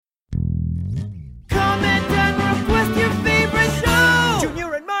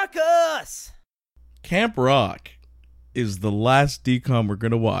Camp Rock is the last decom we're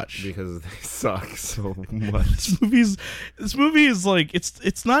gonna watch because they suck so much. This movie is like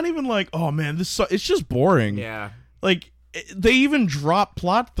it's not even like, oh man, it's just boring. Yeah. Like they even drop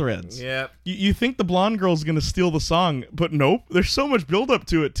plot threads. Yeah. You think the blonde girl's gonna steal the song, but nope. There's so much build up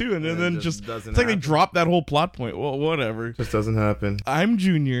to it too, and then just it's like they drop that whole plot point. Well, whatever. Just doesn't happen. I'm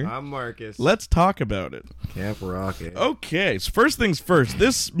Junior. I'm Marcus. Let's talk about it. Camp Rock. Okay, so first things first.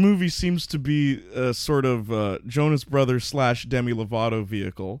 This movie seems to be a sort of Jonas Brothers / Demi Lovato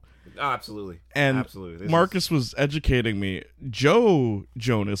vehicle. Oh, absolutely. And absolutely. Marcus was educating me. Joe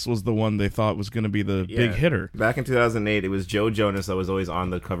Jonas was the one they thought was going to be the big hitter. Back in 2008, it was Joe Jonas that was always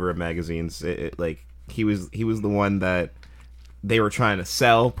on the cover of magazines. Like he was the one that they were trying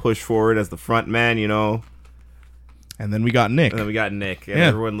to push forward as the front man, you know. And then we got Nick. And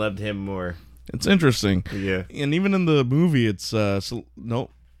everyone loved him more. It's interesting. Yeah. And even in the movie, it's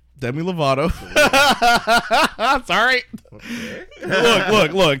Demi Lovato. Sorry.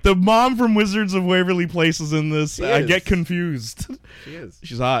 Okay. Look. The mom from Wizards of Waverly Place is in this. I get confused. She is.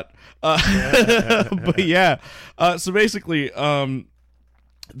 She's hot. But yeah. So basically,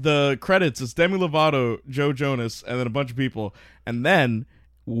 the credits is Demi Lovato, Joe Jonas, and then a bunch of people. And then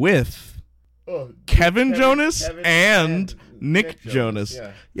with Kevin Jonas and Nick Jonas.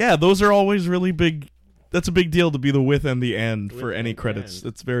 Yeah, those are always really big. That's a big deal to be the with and the end for any credits.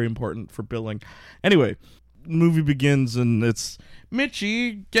 It's very important for billing. Anyway, movie begins and it's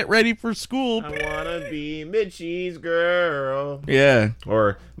Mitchie, get ready for school. I wanna be Mitchie's girl. Yeah.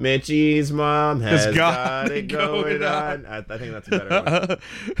 Or Mitchie's mom has got it going on. I think that's a better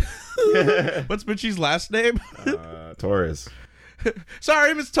one. What's Mitchie's last name? Torres.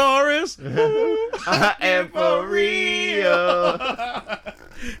 Sorry, Miss Torres. I am for real.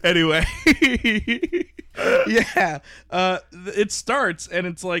 Anyway. Yeah. It starts and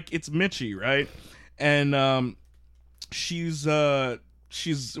it's like it's Mitchie, right? And she's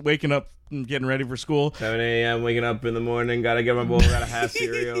waking up and getting ready for school. 7 a.m. waking up in the morning, gotta get my bowl, gotta have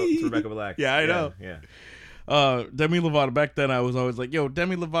cereal. It's Rebecca Black. Yeah, I know. Yeah. Demi Lovato. Back then, I was always like, "Yo,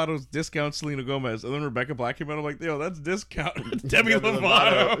 Demi Lovato's discount Selena Gomez," and then Rebecca Black came out. I'm like, "Yo, that's discount Demi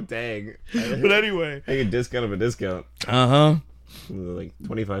Lovato." Dang. But anyway, I get a discount of a discount. Like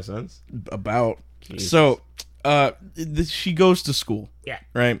 25 cents. About. Jesus. So, she goes to school. Yeah.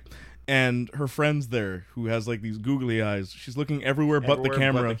 Right. And her friend's there, who has like these googly eyes. She's looking everywhere but the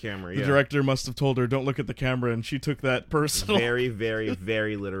camera. The director must have told her, "Don't look at the camera," and she took that personal. Very, very,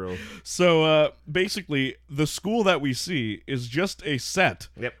 very literal. So basically, the school that we see is just a set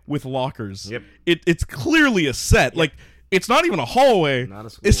with lockers. Yep. It's clearly a set. Yep. Like it's not even a hallway. Not a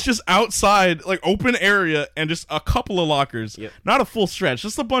school. It's just outside, like open area, and just a couple of lockers. Yep. Not a full stretch,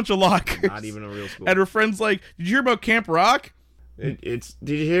 just a bunch of lockers. Not even a real school. And her friend's like, "Did you hear about Camp Rock?" Did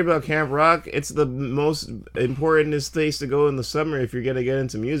you hear about Camp Rock? It's the most important place to go in the summer if you're gonna get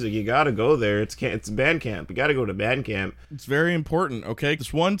into music. You gotta go there. It's band camp. You gotta go to band camp. It's very important. Okay,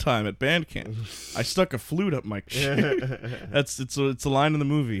 this one time at band camp, I stuck a flute up my shit. It's a line in the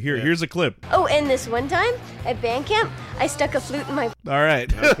movie. Here's a clip. Oh, and this one time at band camp, I stuck a flute in my. All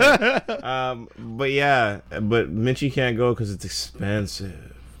right. Okay. But Mitchie can't go because it's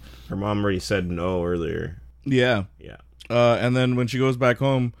expensive. Her mom already said no earlier. Yeah. Yeah. And then when she goes back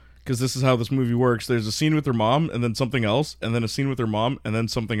home, because this is how this movie works, there's a scene with her mom, and then something else, and then a scene with her mom, and then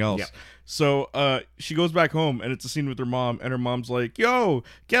something else. Yeah. So she goes back home, and it's a scene with her mom, and her mom's like, "Yo,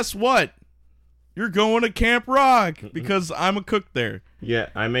 guess what? You're going to Camp Rock, because I'm a cook there." Yeah,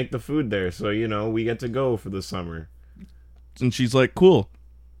 I make the food there, so, we get to go for the summer. And she's like, "Cool.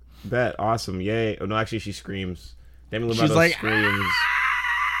 Bet, awesome, yay." Oh, no, actually, she screams. Demi Lovato She's like, screams.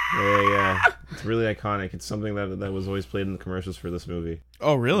 Yeah. It's really iconic. It's something that was always played in the commercials for this movie.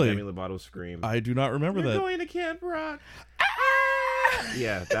 Oh, really? Demi Lovato scream. I do not remember that. You're going to Camp Rock.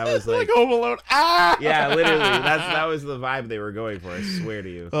 Yeah, that was like Home Alone. Yeah, literally. That was the vibe they were going for. I swear to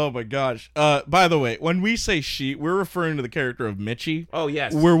you. Oh my gosh. By the way, when we say she, we're referring to the character of Mitchie. Oh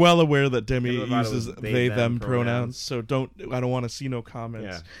yes. We're well aware that Demi uses they them pronouns. So I don't want to see no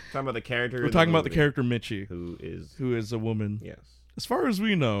comments. Yeah. Talking about the character. We're talking about the character Mitchie, who is a woman. Yes. As far as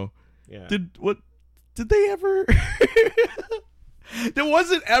we know. Yeah. Did they ever? That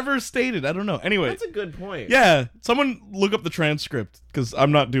wasn't ever stated. I don't know. Anyway, that's a good point. Yeah, someone look up the transcript because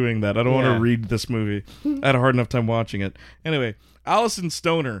I'm not doing that. I don't want to read this movie. I had a hard enough time watching it. Anyway, Allison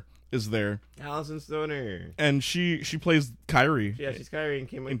Stoner is there. Allison Stoner, and she plays Kyrie. Yeah, she's Kyrie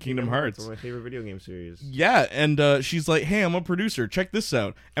in Kingdom Hearts. One of my favorite video game series. Yeah, and she's like, "Hey, I'm a producer. Check this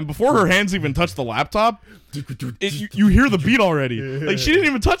out." And before her hands even touch the laptop, you hear the beat already. Like she didn't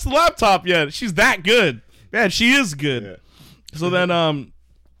even touch the laptop yet. She's that good. Man, she is good. Yeah. So then,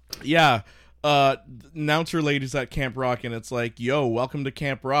 announcer ladies at Camp Rock, and it's like, yo, welcome to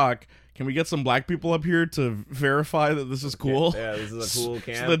Camp Rock. Can we get some black people up here to verify that this is cool? Yeah, this is a cool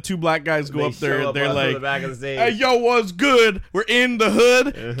camp. So the two black guys go up there. Show They're like, the back of the stage. hey, yo, what's good? We're in the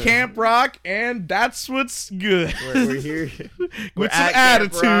hood, Camp Rock, and that's what's good. We're here. We're With some at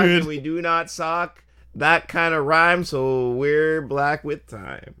Camp Rock, attitude. and we do not sock that kind of rhyme, so we're black with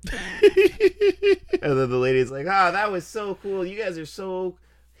time. And then the lady's like, that was so cool. You guys are so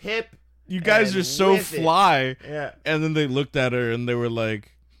hip. You guys are so fly. Yeah. And then they looked at her and they were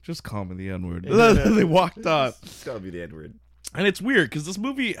like, just call me the N-word. They walked off. It's gotta be the N-word. And it's weird because this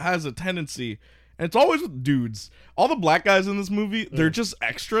movie has a tendency, and it's always with dudes. All the black guys in this movie, they're just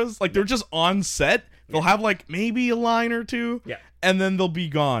extras. Like, they're just on set. They'll have, like, maybe a line or two. Yeah. And then they'll be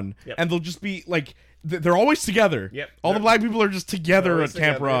gone. Yep. And they'll just be, like, they're always together. Yep. All the black people are just together at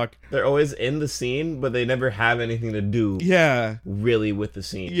Camp Rock. They're always in the scene, but they never have anything to do Yeah. really with the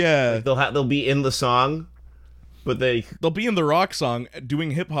scene. Yeah. Like they'll be in the song, but they'll be in the rock song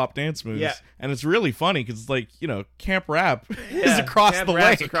doing hip-hop dance moves. Yeah. And it's really funny because it's like, Camp Rap is Yeah, across Camp the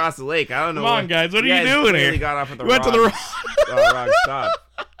Rap's lake. across the lake. I don't know. Come on, guys. What are you doing here? Got off at the You went to the wrong stop.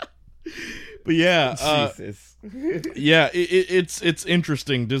 But yeah, Jesus. yeah, it's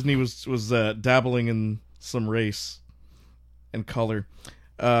interesting. Disney was dabbling in some race and color.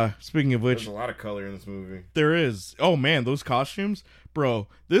 Speaking of which, There's a lot of color in this movie. there is. Oh man, those costumes, bro.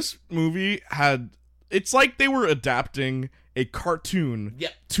 This movie had. It's like they were adapting a cartoon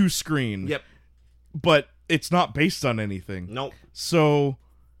Yep. to screen. Yep. But it's not based on anything. Nope. So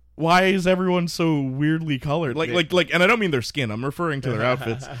why is everyone so weirdly colored? Like, and I don't mean their skin. I'm referring to their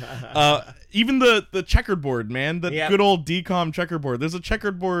outfits. Even the checkerboard, man. The good old DCOM checkerboard. There's a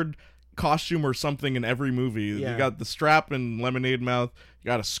checkerboard costume or something in every movie. Yeah. You got the strap in Lemonade Mouth. You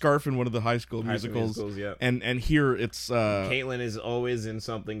got a scarf in one of the High School musicals. Yeah. And here it's Caitlin is always in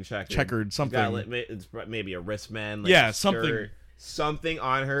something checkered. Checkered, something. It's maybe a wristband. Yeah, a something. skirt. Something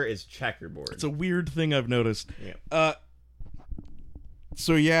on her is checkerboard. It's a weird thing I've noticed. Yeah.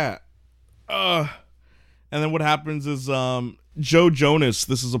 So yeah. And then what happens is Joe Jonas,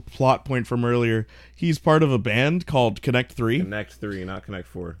 this is a plot point from earlier. He's part of a band called Connect 3. Connect 3, not Connect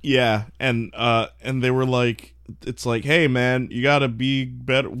 4. Yeah, and they were like, it's like, hey man, you gotta be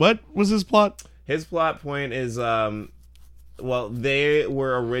better. What was his plot? His plot point is well, they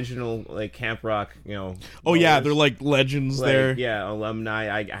were original like Camp Rock, Oh yeah, goers. they're like legends there. Yeah, alumni.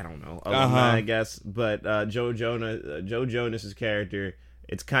 I don't know, alumni, I guess. But Joe Jonas's character,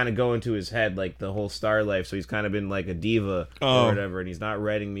 it's kind of going to his head like the whole star life. So he's kind of been like a diva or whatever, and he's not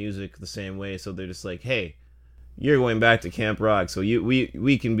writing music the same way. So they're just like, hey, you're going back to Camp Rock, so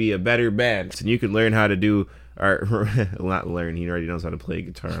we can be a better band, and you can learn how to do. Or not learn, he already knows how to play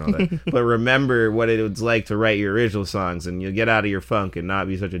guitar and all that. But remember what it was like to write your original songs, and you'll get out of your funk and not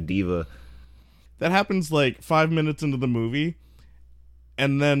be such a diva. That happens like 5 minutes into the movie,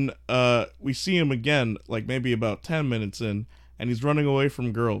 and then we see him again, like maybe about 10 minutes in, and he's running away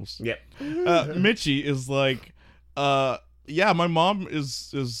from girls. Yep. Mitchie is like, yeah, my mom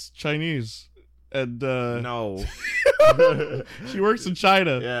is Chinese. And no. She works in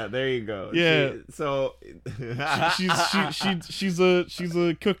China. Yeah, there you go. Yeah. She's she's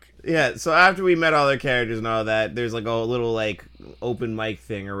a cook. Yeah, so after we met all their characters and all that, there's like a little like open mic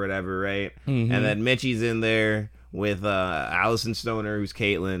thing or whatever, right? Mm-hmm. And then Mitchie's in there with Allison Stoner, who's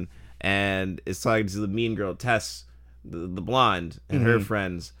Caitlin, and is talking to the mean girl Tess, the blonde, and her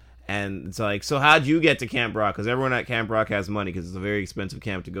friends. And it's like, so how'd you get to Camp Rock? Because everyone at Camp Rock has money because it's a very expensive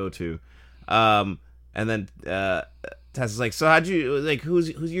camp to go to. And then Tess is like, so how'd you, like, who's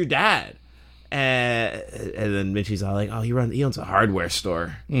your dad? And then Mitchie's all like, oh, he owns a hardware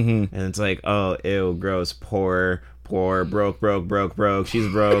store. Mm-hmm. And it's like, oh, ew, gross, poor, broke. She's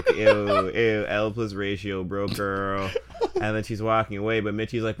broke, ew, L plus ratio, broke girl. And then she's walking away, but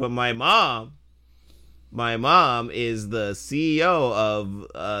Mitchie's like, but my mom is the CEO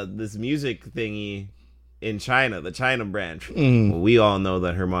of this music thingy in China, the China branch. Well, we all know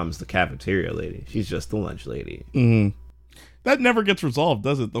that her mom's the cafeteria lady. She's just the lunch lady. Mm-hmm. That never gets resolved,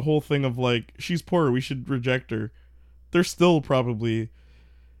 does it? The whole thing of like, she's poor, we should reject her. They're still probably,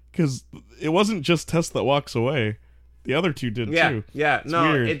 because it wasn't just Tess that walks away. The other two did too. Yeah, It's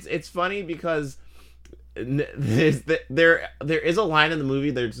no, weird. it's funny because there is a line in the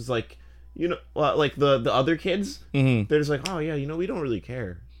movie. They're just like, like the other kids. Mm-hmm. They're just like, oh yeah, we don't really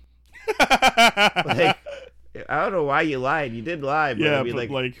care. Like, I don't know why you lied. You did lie, but Yeah, I mean, but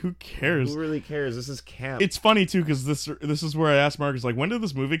like, who cares? who really cares? This is camp. It's funny too because this is where I asked Marcus, like, when did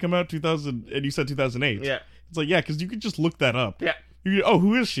this movie come out? 2000, and you said 2008. Yeah. It's like, yeah, because you could just look that up. Yeah.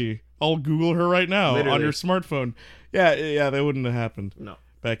 Who is she? I'll Google her right now on Literally. your smartphone. Yeah, that wouldn't have happened. No.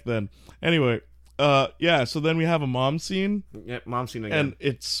 back then. Anyway, so then we have a mom scene. Yeah, mom scene again. And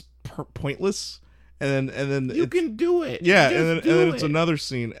it's pointless. And then you can do it. Yeah, and then it's another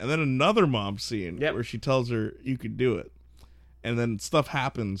scene, and then another mom scene where she tells her you can do it. And then stuff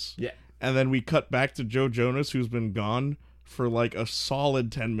happens. Yeah. And then we cut back to Joe Jonas, who's been gone for like a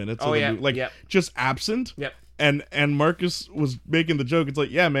solid 10 minutes. Just absent. Yep. And Marcus was making the joke. It's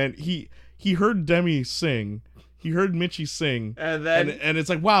like, yeah, man, he heard Demi sing. He heard Mitchie sing. And then and it's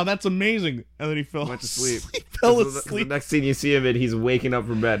like, wow, that's amazing. And then he went to sleep. He fell asleep. The next scene you see of it, he's waking up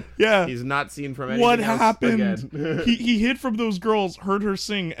from bed. Yeah. He's not seen from anything what else happened? Again. he hid from those girls, heard her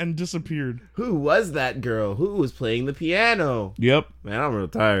sing, and disappeared. Who was that girl? Who was playing the piano? Yep. Man, I'm real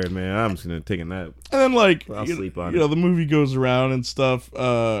tired, man. I'm just gonna take a nap. And then I'll sleep on it. The movie goes around and stuff.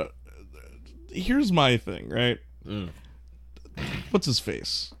 Here's my thing, right? What's his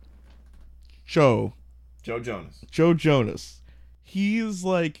face? Joe Jonas. He's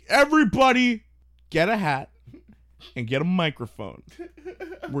like, everybody get a hat and get a microphone.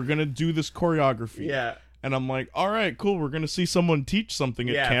 We're going to do this choreography. Yeah. And I'm like, all right, cool. We're going to see someone teach something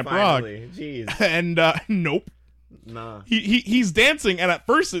at Camp finally. Rock. Jeez. And nope. Nah. He's dancing, and at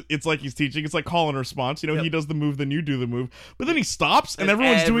first it's like he's teaching. It's like call and response. He does the move, then you do the move. But then he stops, and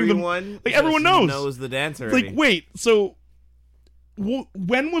everyone's doing the like. Everyone knows the dance already. Like, wait, so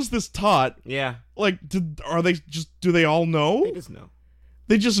when was this taught? Yeah. Like, do they all know? They just know.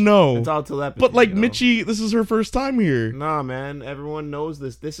 They just know. It's all telepathy. But like Mitchie, this is her first time here. Nah, man. Everyone knows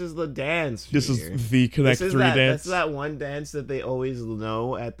this. This is the dance. This is the Connect 3 dance. That's that one dance that they always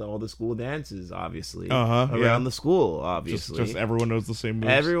know at all the school dances, obviously. Around the school, obviously. Just everyone knows the same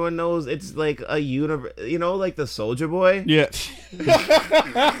moves. Everyone knows. It's like a like the Soulja Boy? Yeah.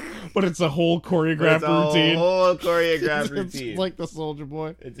 But it's a whole choreographed routine. A whole choreographed routine. It's like the Soulja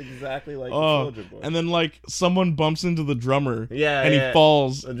Boy. It's exactly like the Soulja Boy. And then like someone bumps into the drummer. Yeah. And he falls.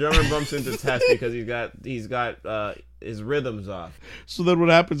 The drummer bumps into Tess because he's got his rhythms off. So then what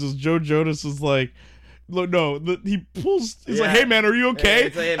happens is Joe Jonas is like, he pulls. He's like, "Hey man, are you okay?"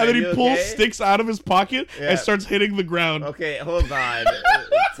 Like, hey, man, and then he pulls okay? sticks out of his pocket and starts hitting the ground. Okay, hold on.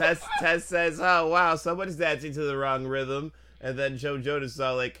 Tess says, "Oh wow, someone's dancing to the wrong rhythm," and then Joe Jonas is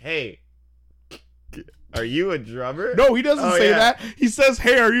like, "Hey, are you a drummer?" No, he doesn't say that. He says,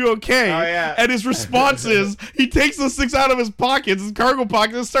 "Hey, are you okay?" Oh, yeah. And his response is, he takes the sticks out of his pockets, his cargo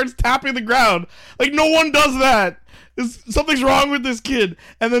pocket, and starts tapping the ground. Like, no one does that. Something's wrong with this kid.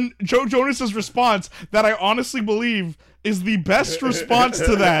 And then Joe Jonas's response, that I honestly believe is the best response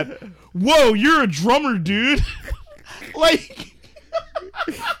to that. Whoa, you're a drummer, dude. Like,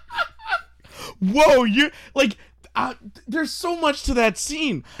 whoa, you're like... there's so much to that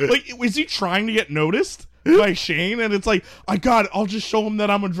scene. Like, is he trying to get noticed by Shane? And it's like, I'll just show him that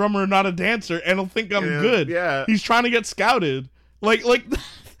I'm a drummer and not a dancer, and he'll think I'm good. Yeah. He's trying to get scouted. Like,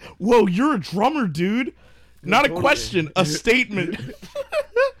 whoa, you're a drummer, dude. Not a question, a statement.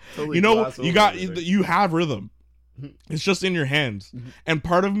 Totally you have rhythm. It's just in your hands. And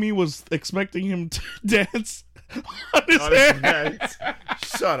part of me was expecting him to dance on his hands.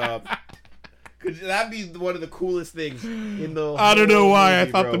 Shut up. Could that be one of the coolest things in the whole I don't know why movie,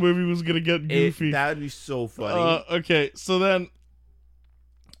 I thought bro. the movie was gonna get goofy. That would be so funny. Okay, so then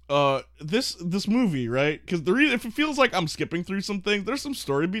this movie, right? Because if it feels like I'm skipping through some things, there's some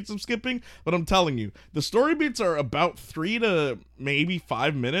story beats I'm skipping, but I'm telling you, the story beats are about 3 to maybe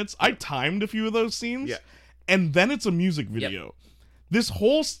 5 minutes. I timed a few of those scenes, and then it's a music video. Yep.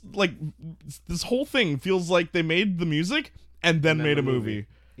 This whole thing feels like they made the music and then made a movie.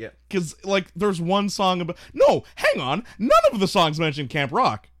 Yeah. Because, like, there's one song about... No, hang on. None of the songs mention Camp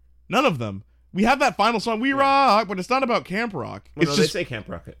Rock. None of them. We have that final song, We Rock, but it's not about Camp Rock. Well, they say Camp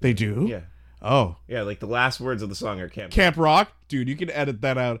Rock. They do? Yeah. Oh. Yeah, like the last words of the song are Camp Rock. Dude, you can edit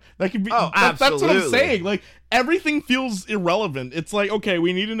that out. That could be... absolutely. That's what I'm saying. Like, everything feels irrelevant. It's like, okay,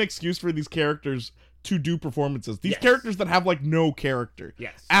 we need an excuse for these characters to do performances. These characters that have, like, no character.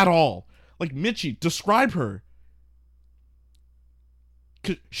 Yes. At all. Like, Mitchie, describe her.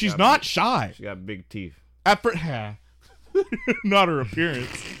 She's not shy. She got big teeth. At first, not her appearance.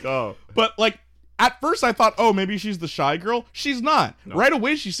 Oh. But, like, at first I thought, oh, maybe she's the shy girl. She's not. No. Right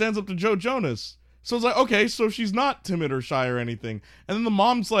away, she stands up to Joe Jonas. So it's like, okay, so she's not timid or shy or anything. And then the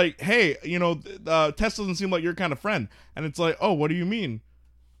mom's like, hey, Tess doesn't seem like your kind of friend. And it's like, oh, what do you mean?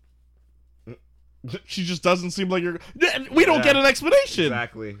 She just doesn't seem like you're... We don't get an explanation.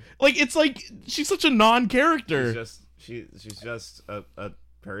 Exactly. Like, it's like, she's such a non-character. She's just a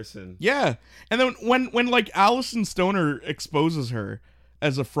person. Yeah. And then when like Allison Stoner exposes her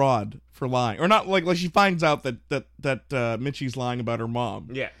as a fraud for lying, or not, like she finds out that Mitchie's lying about her mom.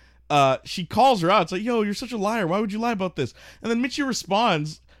 Yeah. she calls her out. It's like, yo, you're such a liar. Why would you lie about this? And then Mitchie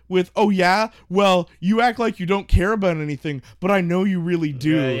responds with, oh yeah, well, you act like you don't care about anything, but I know you really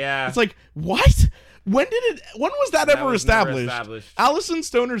do. Yeah. It's like, what? When was that ever was never established? established. Allison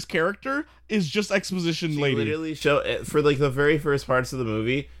Stoner's character is just exposition She lady. literally for like the very first parts of the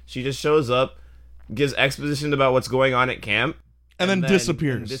movie, she just shows up, gives exposition about what's going on at camp, and then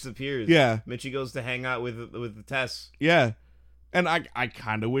disappears. Yeah. Mitchie goes to hang out with the Tess. Yeah. And I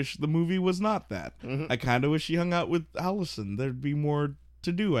kind of wish the movie was not that. Mm-hmm. I kind of wish she hung out with Allison. There'd be more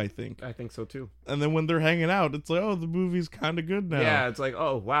to do, I think. I think so too. And then when they're hanging out, it's like, oh, the movie's kind of good now. Yeah, it's like,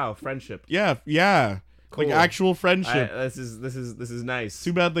 oh wow, friendship. Yeah. Cool. Like actual friendship. This is nice.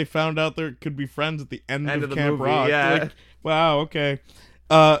 Too bad they found out there could be friends at the end of the Camp movie, Rock. yeah. Like, wow, okay.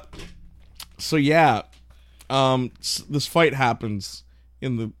 So yeah, this fight happens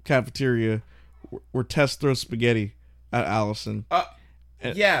in the cafeteria where Tess throws spaghetti at Allison.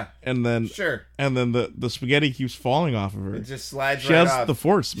 Yeah. And then Sure. And then the spaghetti keeps falling off of her. It just slides She right has off. the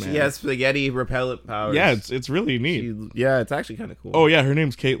force, man. She has spaghetti repellent powers. Yeah, it's really neat. It's actually kind of cool. Oh yeah, her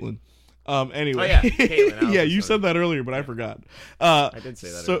name's Caitlin. Anyway. Oh yeah, Caitlin. Yeah, you said that earlier, but I forgot. I did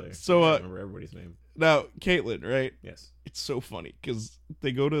say that earlier. So I remember everybody's name. now Caitlin, right? Yes. It's so funny because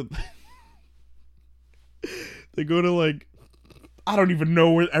they go to like, I don't even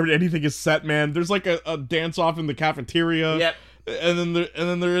know where anything is set, man. There's like a dance off in the cafeteria. Yep. And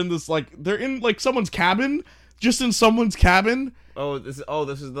then they're in this they're in like someone's cabin, just in someone's cabin. This is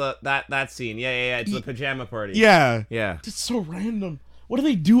that scene. Yeah. It's the pajama party. Yeah. Yeah. It's so random. What do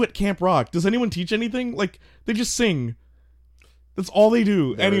they do at Camp Rock? Does anyone teach anything? Like, they just sing. That's all they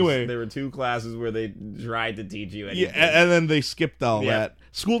do. There were 2 classes where they tried to teach you anything. Yeah, and then they skipped all Yeah. that.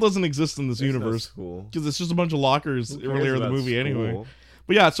 School doesn't exist in this There's universe. no school. Because it's just a bunch of lockers Who cares earlier in the about movie anyway. school?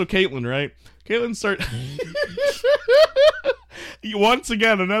 But yeah, so Caitlin, right? Caitlin once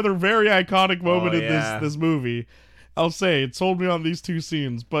again, another very iconic moment in this movie. I'll say, it sold me on these 2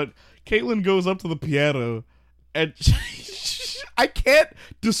 scenes. But Caitlin goes up to the piano and I can't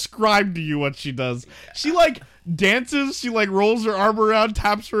describe to you what she does. She like dances, she like rolls her arm around,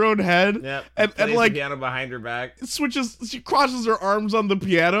 taps her own head, and like the piano behind her back. She crosses her arms on the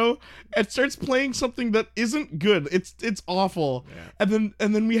piano and starts playing something that isn't good. It's awful. Yeah.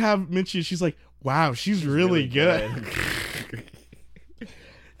 And then we have Mitchie, she's like, wow, she's really good.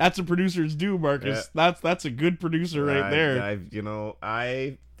 That's what producers do, Marcus. Yeah. That's a good producer right there.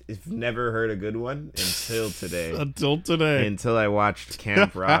 I've never heard a good one until today. Until I watched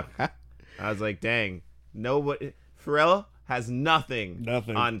Camp Rock. I was like, dang, Pharrell has nothing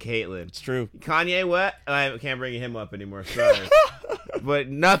on Caitlin. It's true. Kanye, what? I can't bring him up anymore, sorry. But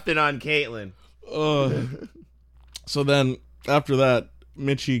nothing on Caitlin. So then, after that,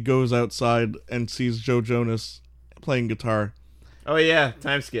 Mitchie goes outside and sees Joe Jonas playing guitar. Oh yeah,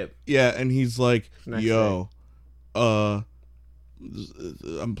 time skip. Yeah, and he's like, yo, I'm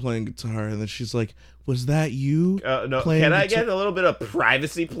playing guitar, and then she's like, was that you? No, can I get a little bit of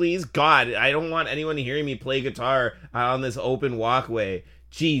privacy, please? God, I don't want anyone hearing me play guitar on this open walkway.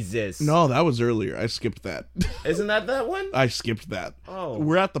 Jesus. No, that was earlier. I skipped that. Isn't that one? I skipped that. Oh.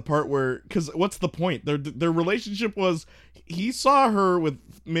 We're at the part where, because what's the point? Their relationship was, he saw her with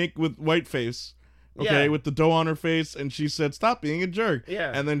whiteface. Okay, with the dough on her face, and she said, stop being a jerk.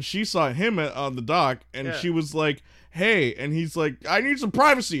 Yeah. And then she saw him on the dock, and she was like, hey, and he's like, I need some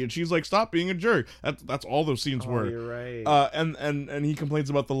privacy, and she's like, stop being a jerk. That's all those scenes were. You're right. And he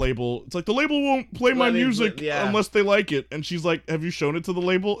complains about the label. It's like, the label won't play my music unless they like it. And she's like, have you shown it to the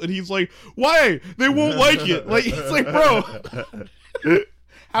label? And he's like, why? They won't like it. Like, it's like, bro,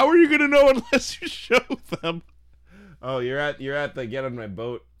 how are you gonna know unless you show them? Oh, you're at the get on my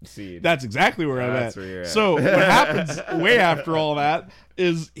boat scene. That's exactly where I'm at. Where you're at. So what happens way after all that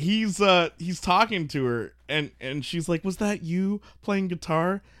is he's talking to her, and she's like, was that you playing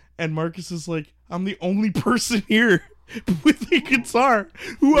guitar? And Marcus is like, I'm the only person here with a guitar.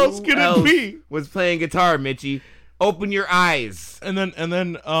 Who else could it be? Was playing guitar, Mitchie. Open your eyes. And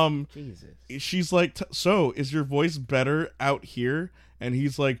then Jesus. She's like, so is your voice better out here? And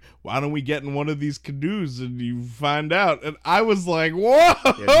he's like, why don't we get in one of these canoes and you find out? And I was like, whoa!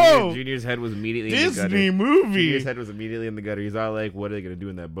 Yeah, Junior's head was immediately in the gutter. Disney movie. Junior's head was immediately in the gutter. He's all like, what are they going to do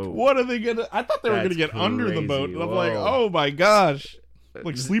in that boat? What are they going to... I thought they were going to get under the boat. And I'm like, oh my gosh.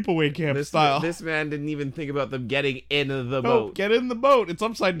 Like sleepaway camp style. This man didn't even think about them getting in the boat. Oh, get in the boat. It's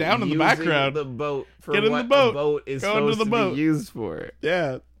upside down in the background. The boat for get in what the boat. A boat is Go supposed into the to boat. Be used for.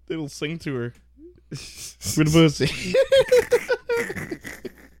 Yeah, it'll sing to her. With pussy.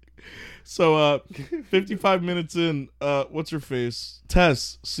 So, 55 minutes in, what's her face?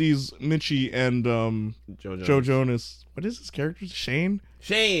 Tess sees Mitchie and Joe Jonas. What is his character? Shane?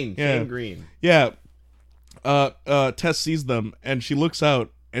 Shane Green. Yeah. Tess sees them, and she looks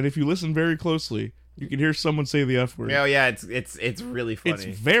out, and if you listen very closely, you can hear someone say the F word. Oh yeah, it's really funny. It's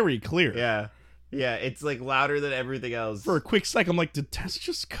very clear. Yeah. Yeah, it's like louder than everything else. For a quick sec, I'm like, did Tess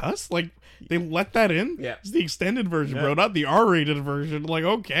just cuss? Like, they let that in? Yeah. It's the extended version, bro, not the R-rated version. Like,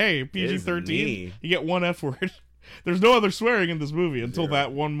 okay, PG-13, me. you get one F word. There's no other swearing in this movie until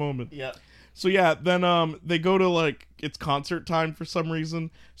that one moment. Yeah. So yeah, then they go to, like, it's concert time for some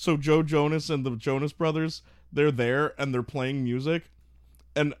reason. So Joe Jonas and the Jonas Brothers, they're there and they're playing music.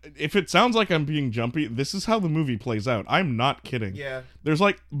 And if it sounds like I'm being jumpy, this is how the movie plays out. I'm not kidding. Yeah. There's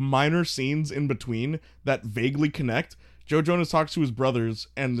like minor scenes in between that vaguely connect. Joe Jonas talks to his brothers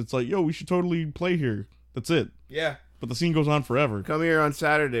and it's like, yo, we should totally play here. That's it. Yeah. But the scene goes on forever. Come here on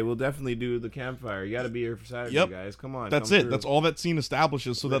Saturday. We'll definitely do the campfire. You got to be here for Saturday, guys. Come on. That's come it. through. That's all that scene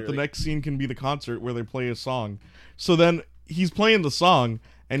establishes so that the next scene can be the concert where they play a song. So then he's playing the song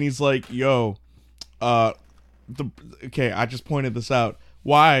and he's like, yo, okay, I just pointed this out.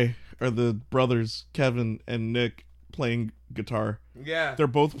 Why are the brothers Kevin and Nick playing guitar? Yeah. They're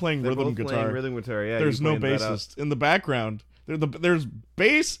both playing rhythm guitar. Yeah. There's no bassist. In the background, there's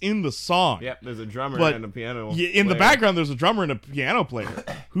bass in the song. Yep, there's a drummer and a piano in the background, there's a drummer and a piano player.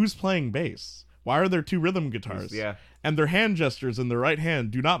 Who's playing bass? Why are there two rhythm guitars? Yeah. And their hand gestures in their right hand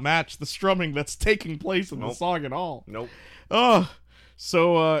do not match the strumming that's taking place in the song at all. Nope. Oh.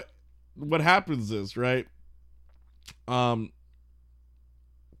 So what happens is, right?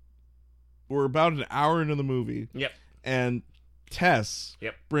 We're about an hour into the movie. Yep. And Tess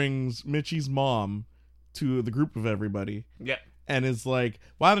brings Mitchie's mom to the group of everybody. Yep. And is like,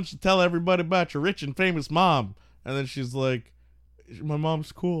 why don't you tell everybody about your rich and famous mom? And then she's like, my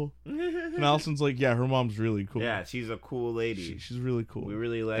mom's cool. And Allison's like, yeah, her mom's really cool. Yeah, she's a cool lady. She's really cool. We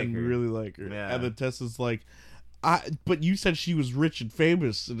really like her. We really like her. Yeah. And then Tess is like, but you said she was rich and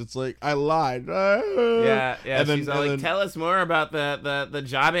famous, and it's like, I lied. Yeah. And then, she's all like, tell us more about the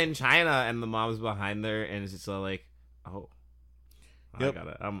job in China, and the mom's behind there, and it's just all like, oh,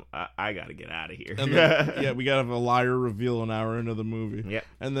 I gotta get out of here. And then, we gotta have a liar reveal an hour into the movie. Yep.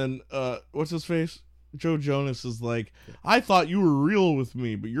 And then, what's his face? Joe Jonas is like, I thought you were real with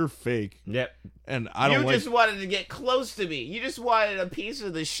me, but you're fake. Yep. And I don't You just wanted to get close to me. You just wanted a piece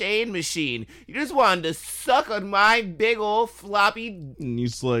of the Shane machine. You just wanted to suck on my big old floppy. And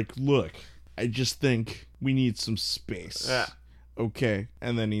he's like, look, I just think we need some space. Yeah. Okay.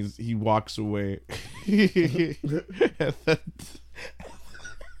 And then he walks away. And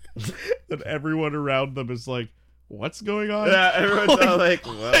then everyone around them is like, what's going on? Yeah, everyone's all like,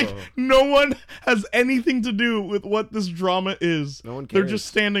 whoa. Like, no one has anything to do with what this drama is. No one cares. They're just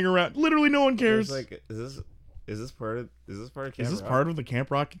standing around. Literally, no one cares. It's like, is this part of Camp Is this Rock? part of the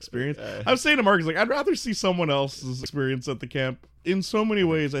Camp Rock experience? I was saying to Mark, like, I'd rather see someone else's experience at the camp. In so many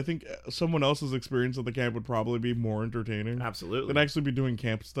ways, I think someone else's experience at the camp would probably be more entertaining. Absolutely. Than actually be doing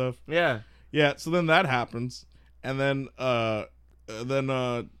camp stuff. Yeah. Yeah, so then that happens. And then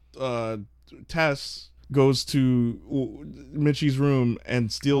Tess goes to Mitchie's room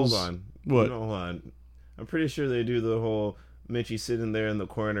and steals. Hold on. What? Hold on. I'm pretty sure they do the whole Mitchie sitting there in the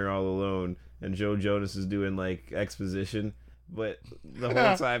corner all alone, and Joe Jonas is doing like exposition. But the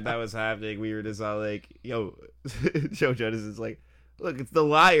whole time that was happening, we were just all like, "Yo," Joe Jonas is like, "Look, it's the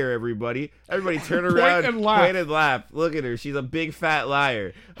liar, everybody! Everybody, turn around, point and laugh. Look at her; she's a big fat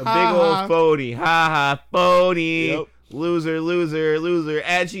liar, a big old phony. Ha ha, phony, loser,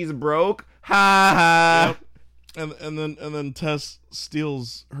 and she's broke." Ha ha. Yep. And then Tess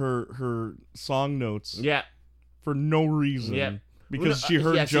steals her song notes. Yeah. For no reason. Yeah. Because she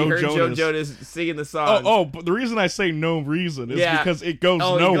heard Joe Jonas. Joe Jonas singing the song. But the reason I say no reason is because it goes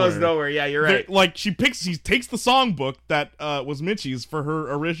nowhere. It goes nowhere. Yeah, you're right. Like she takes the songbook that was Mitchie's for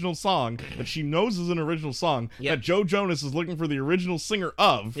her original song that she knows is an original song that Joe Jonas is looking for the original singer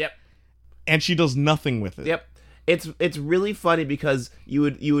of. Yep. And she does nothing with it. Yep. It's really funny because you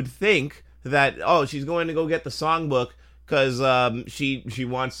would think that she's going to go get the songbook because she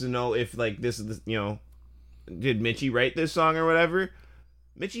wants to know if like this is did Mitchie write this song or whatever.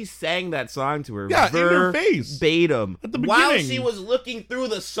 Mitchie sang that song to her in her face verbatim at the beginning while she was looking through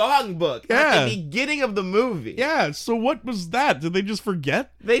the songbook at the beginning of the movie. Yeah, so what was that? Did they just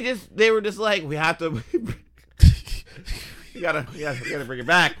forget? They were just like, we have to you gotta bring it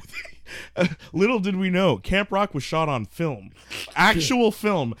back. Little did we know, Camp Rock was shot on film. Actual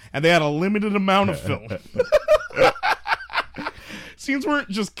film. And they had a limited amount of film. Scenes weren't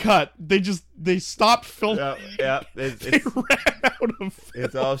just cut. They stopped filming. Yeah. They ran out of film.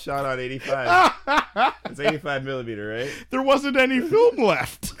 It's all shot on 85. It's 85 millimeter, right? There wasn't any film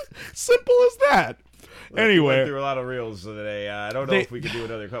left. Simple as that. Anyway. We went through a lot of reels today. I don't know if we could do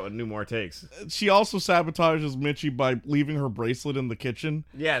another cut with more takes. She also sabotages Mitchie by leaving her bracelet in the kitchen.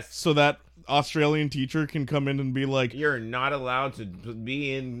 Yes. So that Australian teacher can come in and be like, you're not allowed to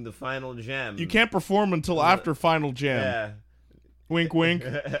be in the final gem. you can't perform until after final jam. Yeah. Wink, wink.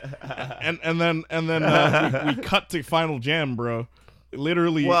 and then we cut to final jam, bro.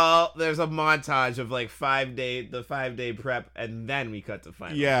 Literally. Well, there's a montage of like 5-day prep, and then we cut to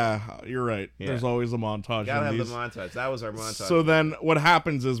final. Yeah, you're right. Yeah. There's always a montage. Gotta have these. the montage. That was our montage. So then what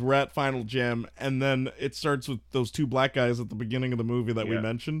happens is we're at final jam, and then it starts with those two black guys at the beginning of the movie that we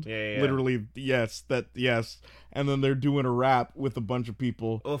mentioned. Yeah. Literally, yes. And then they're doing a rap with a bunch of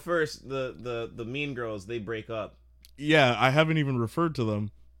people. Well, first the mean girls, they break up. Yeah, I haven't even referred to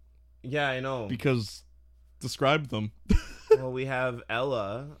them. Yeah, I know. Because describe them. Well, we have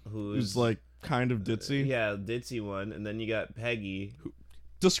Ella, who's like kind of ditzy. Yeah, ditzy one, and then you got Peggy.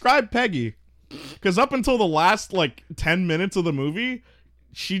 Describe Peggy. Because up until the last like 10 minutes of the movie,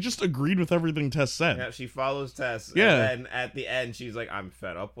 she just agreed with everything Tess said. Yeah, she follows Tess. Yeah. And then at the end, she's like, "I'm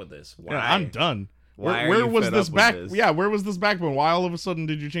fed up with this. Why? Yeah, I'm done." Why where are you was fed this up back? with this? Yeah, where was this backbone? Why all of a sudden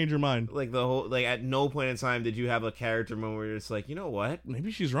did you change your mind? Like at no point in time did you have a character moment where it's like, you know what? Maybe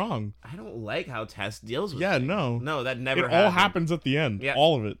she's wrong. I don't like how Tess deals with Yeah, things. no, that never. It all happens at the end. Yep.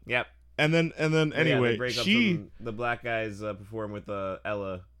 All of it. Yep. And then anyway, they break up the black guys perform with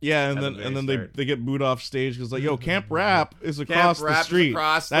Ella. Yeah, and then they get booed off stage because like, yo, Camp Rap is across the street.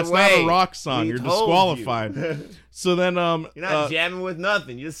 That's not a rock song. You're disqualified. So then you're not jamming with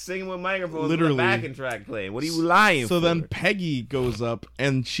nothing. You're just singing with microphones literally with a backing track playing. What are you lying So for? then Peggy goes up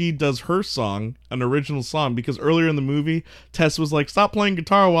and she does her song, an original song, because earlier in the movie, Tess was like, "Stop playing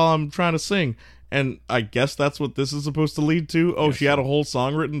guitar while I'm trying to sing." And I guess that's what this is supposed to lead to. Oh, she had a whole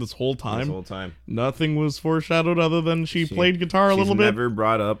song written this whole time. Nothing was foreshadowed other than she played guitar a little bit. She's never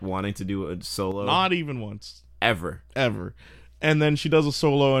brought up wanting to do a solo. Not even once. Ever. And then she does a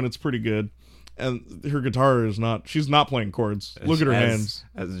solo and it's pretty good. And her guitar is not, she's not playing chords. Look at her hands.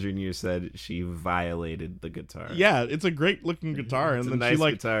 As Junior said, she violated the guitar. Yeah, it's a great looking guitar. And then nice she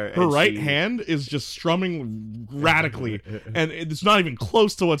like, guitar, her right hand is just strumming radically. And it's not even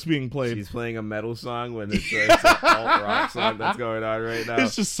close to what's being played. She's playing a metal song when it's an alt rock song that's going on right now.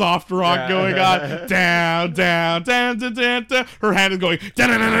 It's just soft rock going on. Down, down, down, down, down, down. Her hand is going.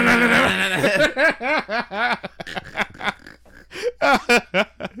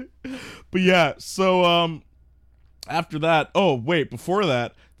 But yeah, so after that, before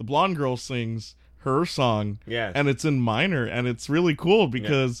that, the blonde girl sings her song. Yeah. And it's in minor, and it's really cool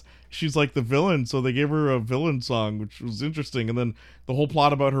because she's like the villain, so they gave her a villain song, which was interesting. And then the whole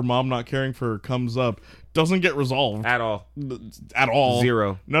plot about her mom not caring for her comes up. Doesn't get resolved. At all.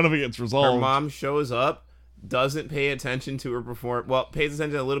 Zero. None of it gets resolved. Her mom shows up, doesn't pay attention to her performance. Well, pays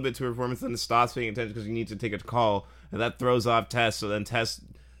attention a little bit to her performance, then stops paying attention because you need to take a call. And that throws off Tess, so then Tess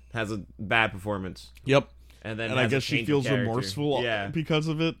has a bad performance. Yep. And I guess she feels remorseful because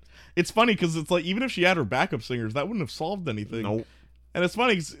of it. It's funny because it's like, even if she had her backup singers, that wouldn't have solved anything. Nope. And it's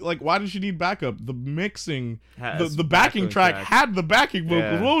funny, like, why did she need backup? The mixing, the backing track had the backing vocals.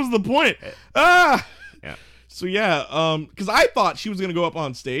 Yeah. What was the point? Yeah. So yeah, because I thought she was gonna go up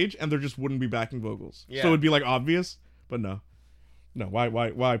on stage and there just wouldn't be backing vocals. Yeah. So it'd be like obvious, but no.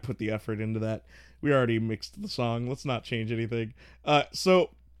 Why put the effort into that? We already mixed the song. Let's not change anything. So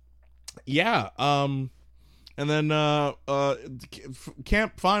yeah, and then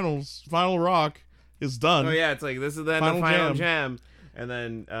Camp Final Rock is done. Oh yeah, it's like this is the end of Final Jam. And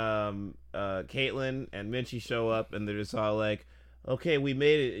then Caitlin and Minchie show up and they're just all like, "Okay, we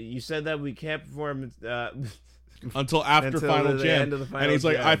made it. You said that we can't perform until after Final Jam." End of the final and he's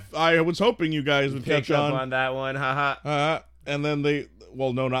jam. like, I was hoping you guys would pick catch up on that one, haha. And then they,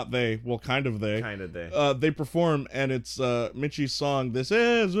 well, no, not they. Well, kind of they. They perform, and it's Mitchie's song. This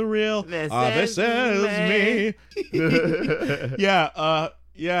is a real. This is me.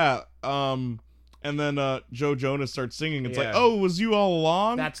 Yeah. And then Joe Jonas starts singing. It's like, oh, it was you all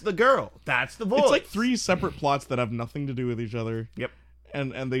along? That's the girl. That's the voice. It's like 3 separate plots that have nothing to do with each other. Yep.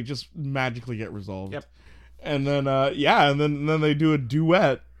 And they just magically get resolved. Yep. And then and then they do a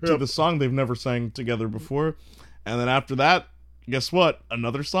duet to the song they've never sang together before. And then after that, guess what?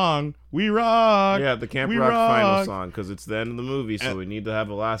 Another song. We rock. Yeah, the Camp Rock final song, because it's the end of the movie, so we need to have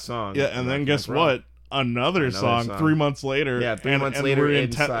a last song. Yeah, and then guess what? Another song 3 months later. Yeah, 3 months later we're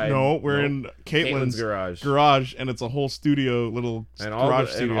inside. We're in Caitlin's garage, and it's a whole studio,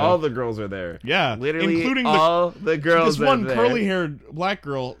 garage studio. And all the girls are there. Yeah, literally including all the girls. This one curly-haired black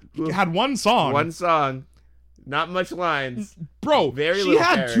girl had one song. One song. Not much lines. Bro, she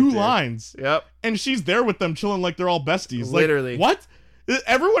had 2 lines. Yep. And she's there with them chilling like they're all besties. Literally. Like, what?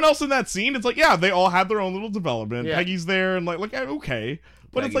 Everyone else in that scene, it's like, yeah, they all had their own little development. Yeah. Peggy's there, and like okay.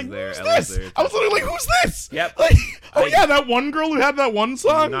 But Peggy's it's like, there, who's Ella's this? there. I was literally like, who's this? Yep. Like, yeah, that one girl who had that one I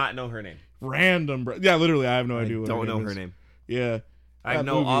song. do not know her name. Random, bro. Yeah, literally, I have no I idea what don't know her her name is. name. Yeah. I That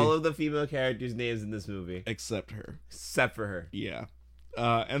know movie. all of the female characters' names in this movie. Except her. Except for her. Yeah.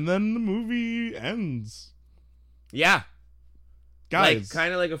 And then the movie ends. Yeah. Guys.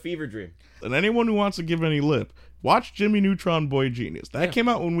 Kind of like a fever dream. And anyone who wants to give any lip, watch Jimmy Neutron Boy Genius. That came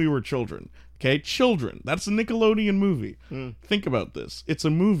out when we were children. Okay? Children. That's a Nickelodeon movie. Think about this. It's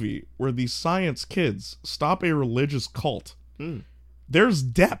a movie where these science kids stop a religious cult. There's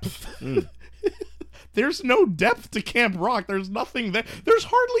depth. There's no depth to Camp Rock. There's nothing there. There's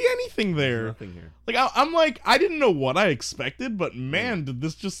hardly anything there. There's nothing here. Like, I'm like, I didn't know what I expected, but man, did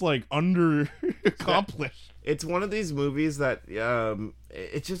this just like under accomplish. It's one of these movies that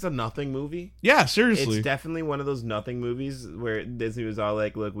it's just a nothing movie. Yeah, seriously. It's definitely one of those nothing movies where Disney was all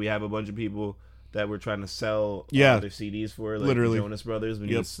like, look, we have a bunch of people that we're trying to sell all their CDs for, like literally. the Jonas Brothers. We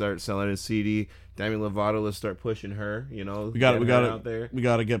need to start selling a CD. Demi Lovato, let's start pushing her, you know. we got out there. We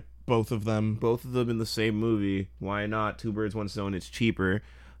got to get both of them. Both of them in the same movie. Why not? Two birds, one stone. It's cheaper.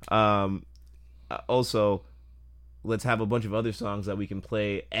 Also, let's have a bunch of other songs that we can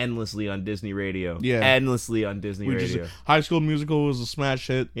play endlessly on Disney radio. Yeah. endlessly on Disney radio. High School Musical was a smash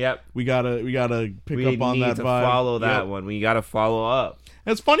hit. Yep. We gotta pick up on that need to vibe. follow that one. We gotta follow up.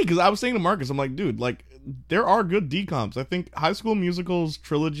 And it's funny because I was saying to Marcus, I'm like, dude, like there are good DComs. I think High School Musical's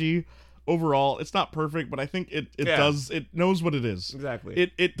trilogy overall, it's not perfect, but I think it knows what it is.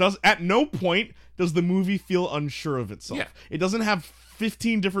 Exactly. It does. At no point does the movie feel unsure of itself. Yeah. It doesn't have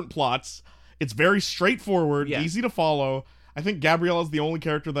 15 different plots. It's very straightforward, easy to follow. I think Gabriella's the only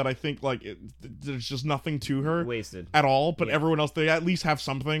character that I think like there's just nothing to her Wasted at all. But everyone else, they at least have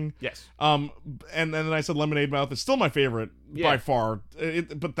something. Yes. And then I said Lemonade Mouth is still my favorite by far.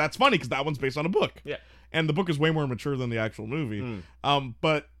 But that's funny because that one's based on a book. Yeah. And the book is way more mature than the actual movie.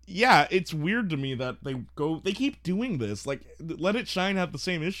 But yeah, it's weird to me that they keep doing this. Like, Let It Shine had the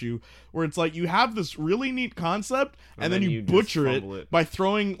same issue where it's like you have this really neat concept and then you butcher it by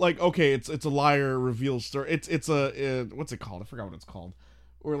throwing like, okay, it's a liar reveal story. It's a what's it called? I forgot what it's called.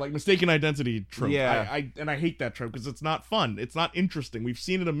 Or like mistaken identity trope. Yeah. I hate that trope because it's not fun. It's not interesting. We've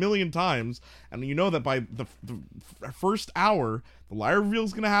seen it a million times, and you know that by the first hour, the liar reveal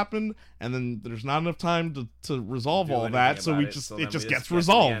is going to happen, and then there's not enough time to resolve all that, so it just gets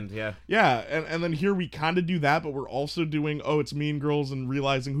resolved. Yeah, and then here we kind of do that, but we're also doing, oh, it's Mean Girls and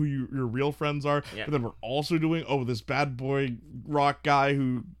realizing who your real friends are, but then we're also doing, oh, this bad boy rock guy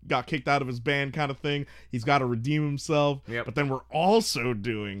who got kicked out of his band kind of thing. He's got to redeem himself, but then we're also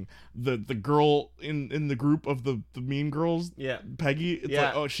doing the girl in the group of the Mean Girls, Peggy. It's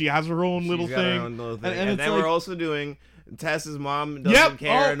like, oh, she has her own little thing, and then like, we're also doing Tess's mom doesn't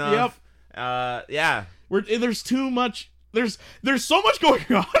care enough. There's too much. There's so much going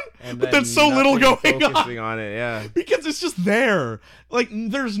on, but then so nothing little going focusing on it. because it's just there. Like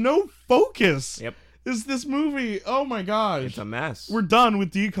there's no focus. Yep. This movie, oh my gosh. It's a mess. We're done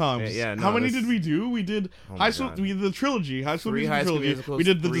with DComs. No, how many did we do? We did we did the trilogy, High School Musical trilogy. Musicals, We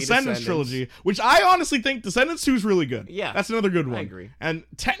did the Descendants trilogy, which I honestly think Descendants 2 is really good. Yeah. That's another good one. I agree. And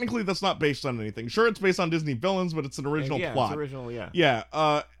technically that's not based on anything. Sure, it's based on Disney villains, but it's an original plot. It's original, Yeah.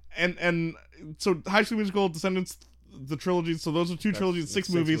 And so High School Musical, Descendants, the trilogy, so those are two trilogies, six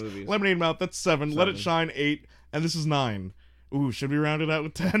movies. Lemonade Mouth, that's 7. Let It Shine, 8. And this is 9. Ooh, should we round it out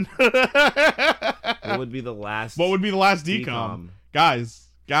with 10? What would be the last DCom? Guys,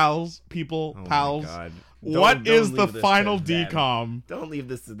 gals, people, pals. My God. What is don't the leave this final to them. DCom? Don't leave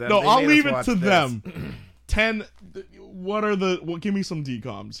this to them. No, They I'll made leave us it watch to this. them. 10. Give me some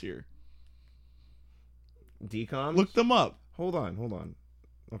DComs here. DComs? Look them up. Hold on.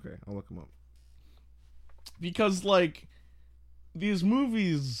 Okay, I'll look them up. Because, like, these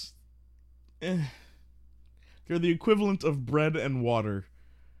movies, they're the equivalent of bread and water.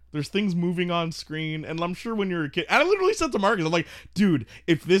 There's things moving on screen, and I'm sure when you're a kid, and I literally said to Marcus, I'm like, dude,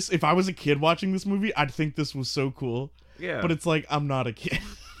 if I was a kid watching this movie, I'd think this was so cool. Yeah. But it's like, I'm not a kid.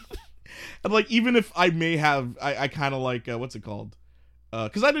 And like, even if I may have, I kind of like, what's it called?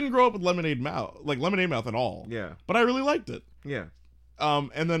 Because I didn't grow up with Lemonade Mouth at all. Yeah. But I really liked it. Yeah.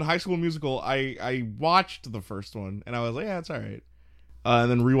 And then High School Musical, I watched the first one, and I was like, yeah, it's all right. And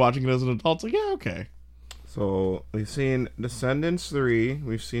then rewatching it as an adult, it's like, yeah, okay. So, we've seen Descendants 3,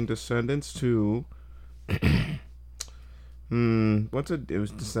 we've seen Descendants 2. It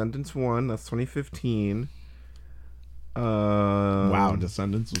was Descendants 1, that's 2015. Wow,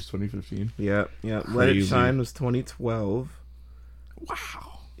 Descendants was 2015. Yeah. Let It Shine was 2012.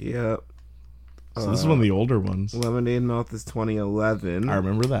 Wow. Yeah. So this is one of the older ones. Lemonade Mouth is 2011. I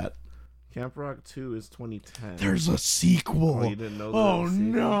remember that. Camp Rock 2 is 2010. There's a sequel. Oh, you didn't know that? Oh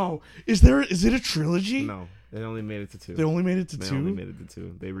no! Is it a trilogy? No, they only made it to 2. They only made it to They 2. only made it to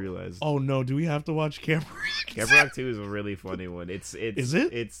 2. They realized. Oh no! Do we have to watch Camp Rock? Camp Rock 2 is a really funny one. Is it?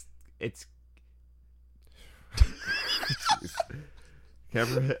 It's. Camp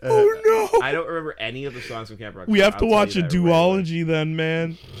Rock, Oh no! I don't remember any of the songs from Camp Rock. We have to I'll watch tell a you that right away. duology then,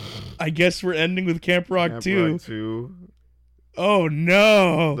 man. I guess we're ending with Camp Rock Camp 2. Rock 2, Oh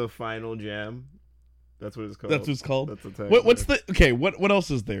no! The Final Jam. That's what it's called. That's what it's called. That's the title. What's the okay? What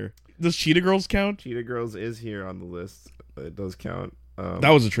else is there? Does Cheetah Girls count? Cheetah Girls is here on the list. It does count.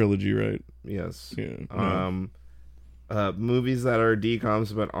 That was a trilogy, right? Yes. Yeah. Movies that are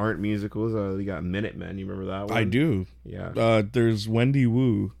DComs but aren't musicals. You got Minutemen. You remember that one? I do. Yeah. There's Wendy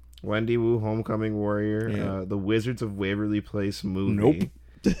Wu. Wendy Wu, Homecoming Warrior. Yeah. The Wizards of Waverly Place movie. Nope.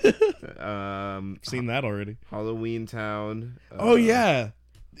 Seen that already. Halloween Town. Oh yeah.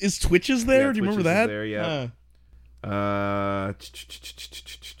 Is Twitches there? Yeah, Do you remember Twitches is that? there, yeah.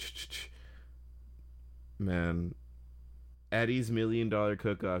 Man. Eddie's $1 Million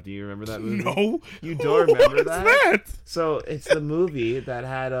Cook-Off. Do you remember that movie? No. You don't remember What's that? So it's the movie that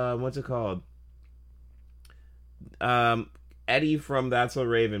had what's it called? Eddie from That's So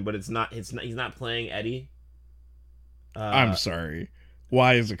Raven, but it's not. He's not playing Eddie. I'm sorry.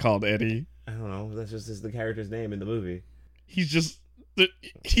 Why is it called Eddie? I don't know. That's just the character's name in the movie. He's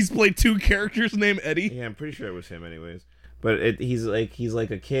played 2 characters named Eddie. Yeah, I'm pretty sure it was him, anyways. But he's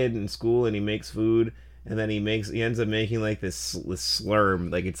like a kid in school, and he makes food. And then he ends up making like this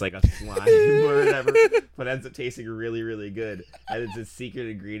slurm, like it's like a slime or whatever, but ends up tasting really, really good. And it's a secret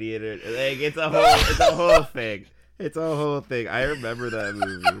ingredient. Like it's a whole thing. It's a whole thing. I remember that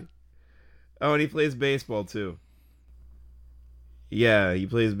movie. Oh, and he plays baseball too. Yeah, he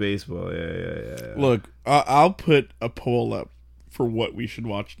plays baseball. Yeah. Look, I'll put a poll up for what we should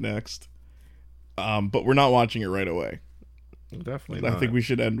watch next. But we're not watching it right away. Definitely I not. think we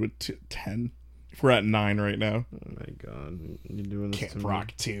should end with 10. If we're at 9 right now. Oh my god, you're doing this Camp to me.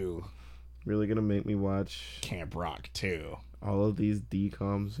 Rock 2. Really gonna make me watch Camp Rock 2. all of these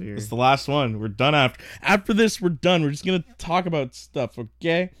DComs here? It's the last one. We're done after this. We're done. We're just gonna talk about stuff,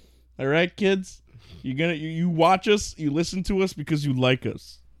 okay? All right, kids. You watch us. You listen to us because you like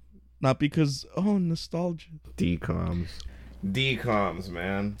us, not because nostalgia. DComs,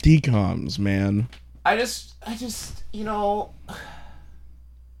 man. DComs, man. I just,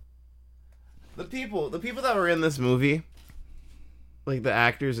 the people that were in this movie, like the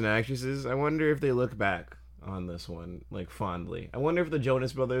actors and actresses, I wonder if they look back on this one like fondly. I wonder if the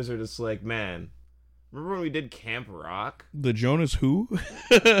Jonas Brothers are just like, man, remember when we did Camp Rock? The Jonas who?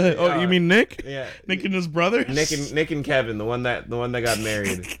 Oh, you mean Nick? Yeah, Nick and his brothers. Nick and Kevin, the one that got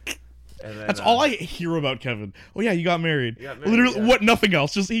married. And then, That's all I hear about Kevin. Oh yeah, he got married. He got married, Literally, yeah. What? Nothing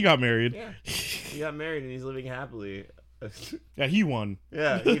else. Just he got married. Yeah, he got married and he's living happily. Yeah, he won.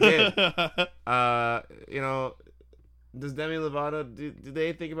 Yeah, he did. Does Demi Lovato, do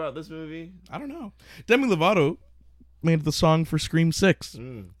they think about this movie? I don't know. Demi Lovato made the song for Scream 6.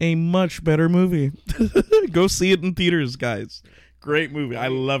 A much better movie. Go see it in theaters, guys. Great movie. I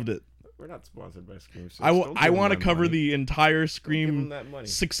loved it. We're not sponsored by Scream 6. I want to cover the entire Give Scream them that money.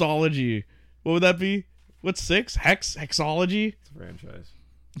 sixology. What would that be? What's 6? Hexology? It's a franchise.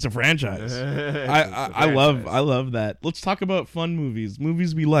 It's a franchise. It's a I love franchise. that. Let's talk about fun movies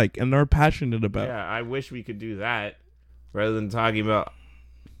we like and are passionate about. Yeah, I wish we could do that rather than talking about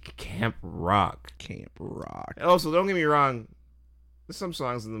Camp Rock. Camp Rock. Also, don't get me wrong. There's some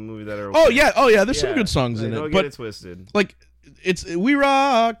songs in the movie that are okay. Oh yeah. There's some good songs in Don't it, get but it twisted. like it's We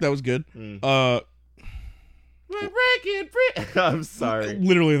Rock. That was good. We're breaking free. I'm sorry.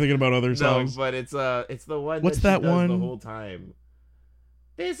 Literally thinking about other No, songs. but it's the one. What's that she that does one? The whole time.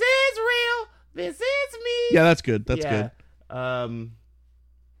 This is real. This is me. Yeah, that's good. That's Yeah. good.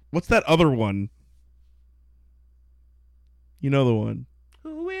 What's that other one? You know the one.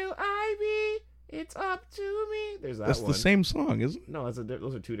 Who will I be? It's up to me. There's that That's one. the same song, isn't it? No,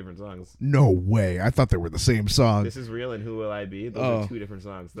 those are two different songs. No way. I thought they were the same song. This is real and Who Will I Be? Those are two different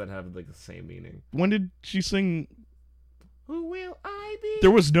songs that have like the same meaning. When did she sing? Who will I be? There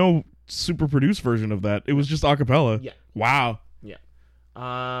was no super produced version of that. It was just a cappella. Yeah. Wow. Yeah.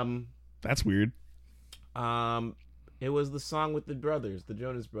 That's weird. It was the song with the brothers, the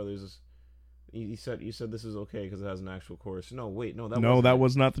Jonas Brothers. You said this is okay because it has an actual chorus. No, wait, no, that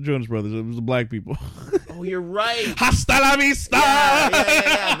was not the Jonas Brothers. It was the Black People. Oh, you're right. Hasta la vista.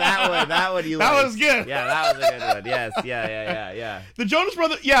 Yeah. That one. You. That liked. was good. Yeah, that was a good one. Yes. Yeah. The Jonas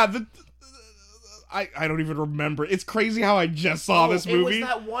Brothers. Yeah. I don't even remember. It's crazy how I just saw this movie. It was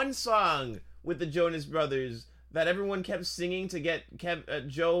that one song with the Jonas Brothers that everyone kept singing to get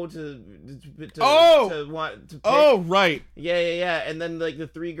Joe to want to pick? Oh, right. Yeah. And then like the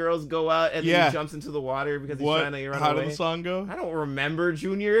three girls go out and then he jumps into the water because he's trying to run How away. did the song go? I don't remember,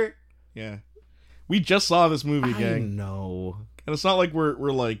 Junior. Yeah. We just saw this movie, gang. No. And it's not like we're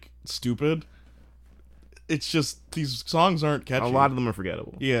like stupid. It's just these songs aren't catchy. A lot of them are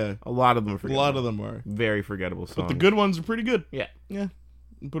forgettable. Yeah. A lot of them are forgettable. A lot of them are. Very forgettable songs. But the good ones are pretty good. Yeah. Yeah.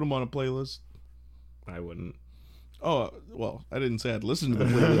 Put them on a playlist. I wouldn't. Oh, well, I didn't say I'd listen to the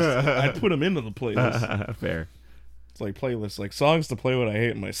playlist. I'd put them into the playlist. Fair. It's like playlists, like songs to play when I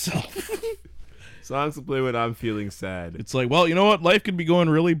hate myself. Songs to play when I'm feeling sad. It's like, well, you know what? Life could be going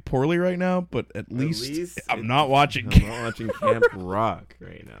really poorly right now, but at least I'm not watching Camp Rock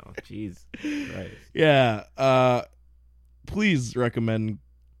right now. Jeez Christ. Yeah. Please recommend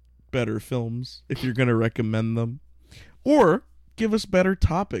better films if you're going to recommend them. Or give us better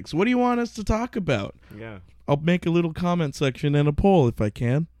topics. What do you want us to talk about? Yeah. I'll make a little comment section and a poll if I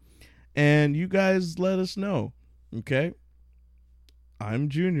can. And you guys let us know. Okay? I'm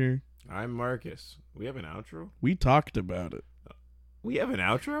Junior. I'm Marcus. We have an outro? We talked about it. We have an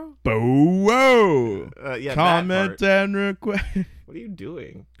outro? Whoa! Yeah, comment and request. What are you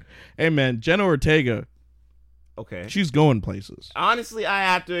doing? Hey, man, Jenna Ortega. Okay. She's going places. Honestly, I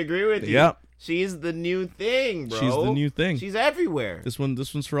have to agree with you. Yep. She's the new thing, bro. She's the new thing. She's everywhere. This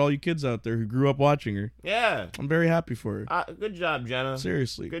one's for all you kids out there who grew up watching her. Yeah. I'm very happy for her. Good job, Jenna.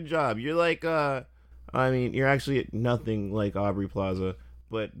 Seriously. Good job. You're like, I mean, you're actually nothing like Aubrey Plaza,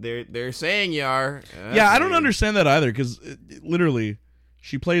 but they're saying you are. Yeah, I don't understand that either, because literally,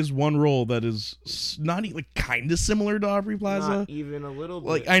 she plays one role that is not even kind of similar to Aubrey Plaza. Not even a little bit.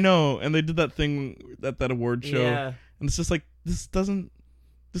 Like, I know, and they did that thing at that award show, Yeah. and it's just like, this doesn't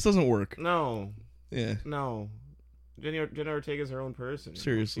work. No. Yeah. No. Jenna Ortega's her own person.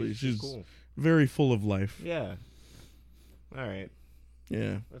 Seriously, she's cool. very full of life. Yeah. All right.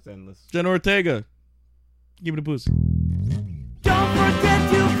 Yeah. Let's end this. Jenna Ortega, give it a pussy. Don't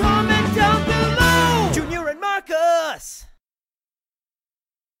forget to